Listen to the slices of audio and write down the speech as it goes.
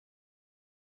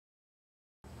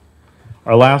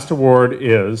Our last award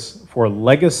is for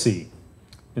Legacy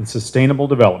in Sustainable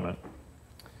Development.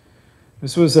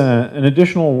 This was an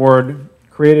additional award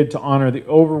created to honor the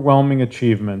overwhelming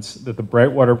achievements that the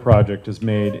Brightwater Project has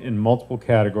made in multiple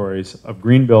categories of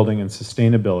green building and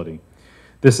sustainability.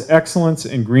 This Excellence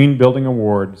in Green Building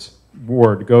award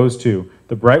goes to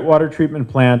the Brightwater Treatment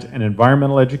Plant and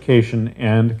Environmental Education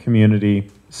and Community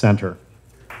Center.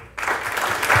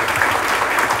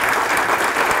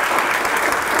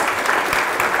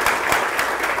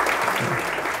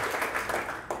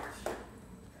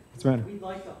 We'd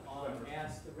like to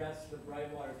ask the rest of the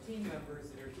Brightwater team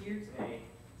members that are here today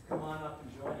to come on up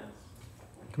and join us.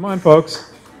 Come on,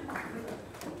 folks.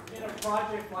 In a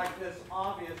project like this,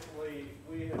 obviously,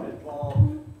 we have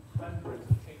involved hundreds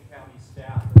of King County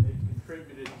staff, and they've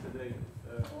contributed to the...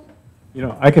 You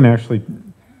know, I can actually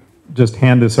just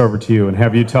hand this over to you and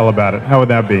have you tell about it. How would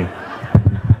that be?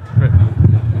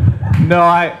 No,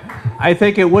 I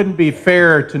think it wouldn't be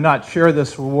fair to not share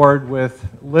this award with,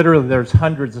 literally there's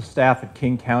hundreds of staff at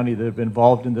King County that have been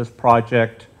involved in this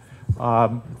project,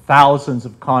 thousands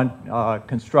of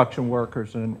construction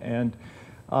workers, and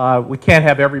we can't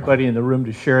have everybody in the room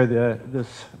to share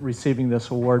receiving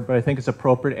this award, but I think it's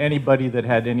appropriate. Anybody that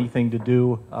had anything to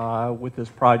do with this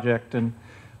project and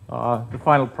the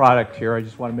final product here, I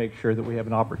just want to make sure that we have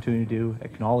an opportunity to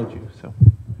acknowledge you. So.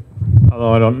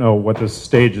 Although I don't know what this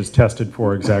stage is tested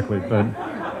for exactly, but...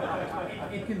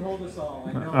 It can hold us all.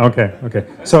 I know. Okay.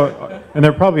 So, and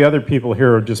there are probably other people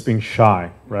here who are just being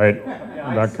shy, right?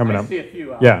 Yeah, About coming up. I see a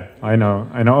few out. Yeah, I know.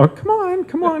 Oh, come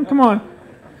on.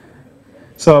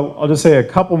 So I'll just say a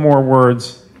couple more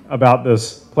words about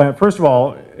this plant. First of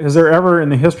all, has there ever in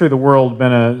the history of the world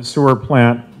been a sewer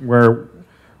plant where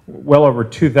well over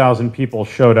 2,000 people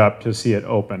showed up to see it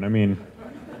open? I mean,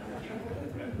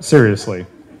 seriously.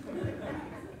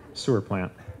 Sewer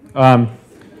plant.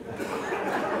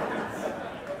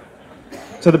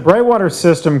 So the Brightwater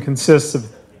system consists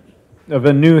of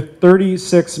a new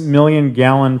 36 million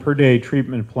gallon per day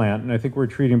treatment plant, and I think we're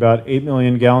treating about 8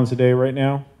 million gallons a day right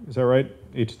now. Is that right?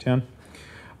 8 to 10,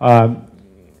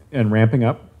 and ramping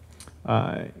up.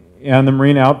 And the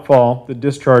marine outfall that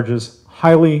discharges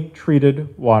highly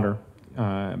treated water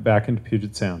back into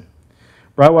Puget Sound.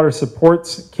 Brightwater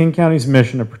supports King County's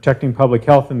mission of protecting public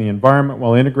health and the environment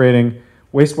while integrating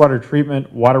wastewater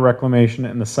treatment, water reclamation,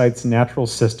 and the site's natural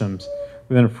systems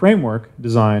within a framework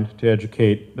designed to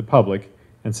educate the public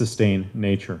and sustain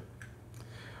nature.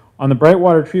 On the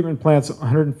Brightwater Treatment Plant's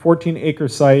 114-acre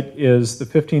site is the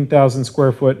 15,000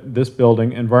 square foot, this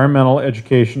building, Environmental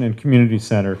Education and Community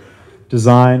Center,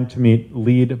 designed to meet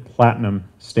LEED Platinum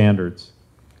standards.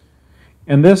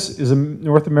 And this is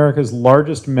North America's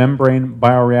largest membrane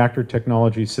bioreactor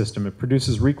technology system. It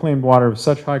produces reclaimed water of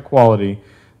such high quality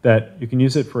that you can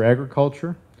use it for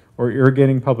agriculture or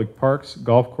irrigating public parks,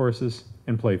 golf courses,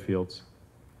 and play fields.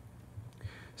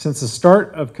 Since the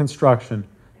start of construction,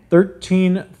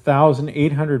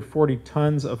 13,840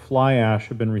 tons of fly ash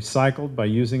have been recycled by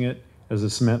using it as a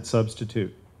cement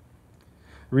substitute.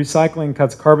 Recycling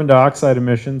cuts carbon dioxide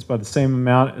emissions by the same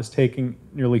amount as taking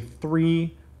nearly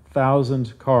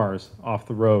 3,000 cars off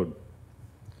the road.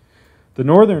 The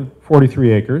northern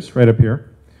 43 acres, right up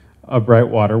here, of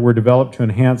Brightwater were developed to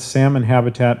enhance salmon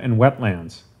habitat and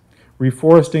wetlands.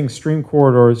 Reforesting stream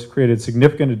corridors created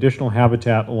significant additional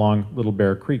habitat along Little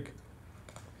Bear Creek.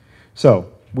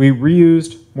 So, we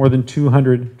reused more than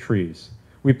 200 trees.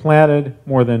 We planted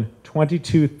more than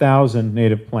 22,000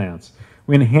 native plants.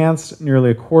 We enhanced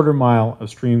nearly a quarter mile of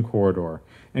stream corridor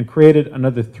and created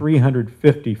another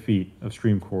 350 feet of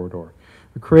stream corridor.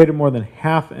 We created more than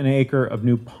half an acre of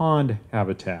new pond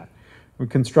habitat. We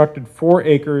constructed 4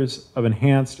 acres of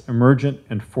enhanced emergent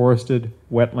and forested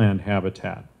wetland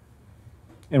habitat.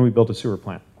 And we built a sewer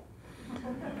plant.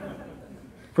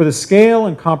 For the scale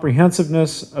and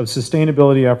comprehensiveness of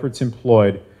sustainability efforts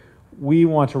employed, we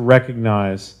want to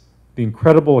recognize the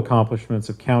incredible accomplishments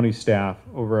of county staff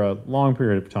over a long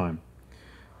period of time.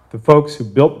 The folks who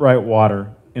built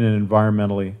Brightwater in an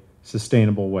environmentally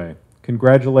sustainable way.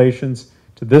 Congratulations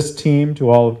to this team, to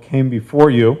all who came before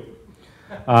you,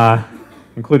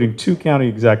 including 2 county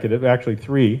executives, actually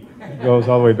 3, it goes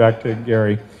all the way back to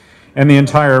Gary, and the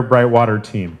entire Brightwater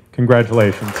team.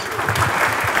 Congratulations.